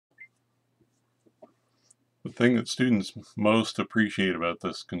The thing that students most appreciate about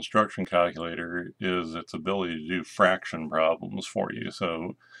this construction calculator is its ability to do fraction problems for you.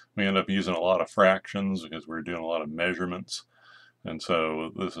 So we end up using a lot of fractions because we're doing a lot of measurements. And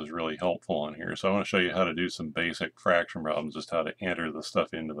so this is really helpful in here. So I want to show you how to do some basic fraction problems, just how to enter the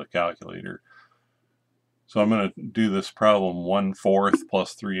stuff into the calculator. So I'm going to do this problem 1/4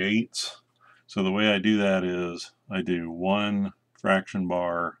 plus 3/8. So the way I do that is I do 1 fraction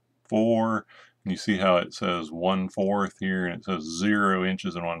bar 4. And you see how it says 1/4 here, and it says 0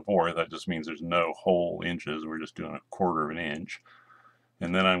 inches and 1/4. That just means there's no whole inches. We're just doing 1/4 of an inch.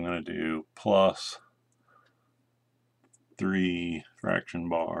 And then I'm going to do plus 3 fraction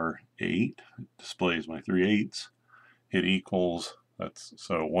bar 8. It displays my 3/8. It equals,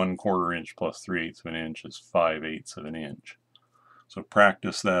 so 1/4 inch plus 3/8 of an inch is 5/8 of an inch. So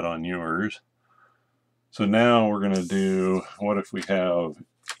practice that on yours. So now we're going to do, what if we have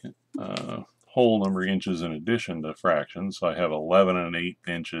whole number of inches in addition to fractions? So I have 11 1/8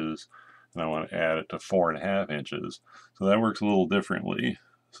 inches, and I want to add it to 4 1/2 inches. So that works a little differently.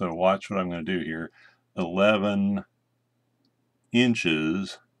 So watch what I'm going to do here. 11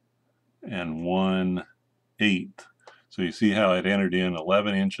 inches and 1/8. So you see how it entered in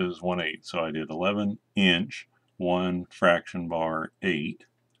 11 inches, 1/8. So I did 11 inch, 1 fraction bar 8,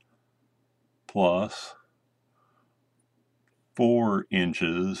 plus 4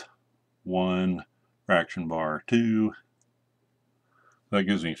 inches, 1 fraction bar 2. That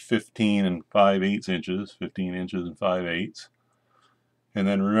gives me 15 and 5/8 inches, 15 inches and 5/8. And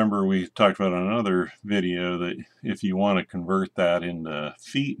then remember, we talked about on another video that if you want to convert that into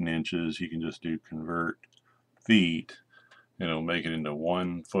feet and inches, you can just do convert feet, and it'll make it into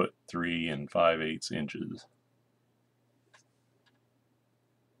 1 foot 3 and 5/8 inches.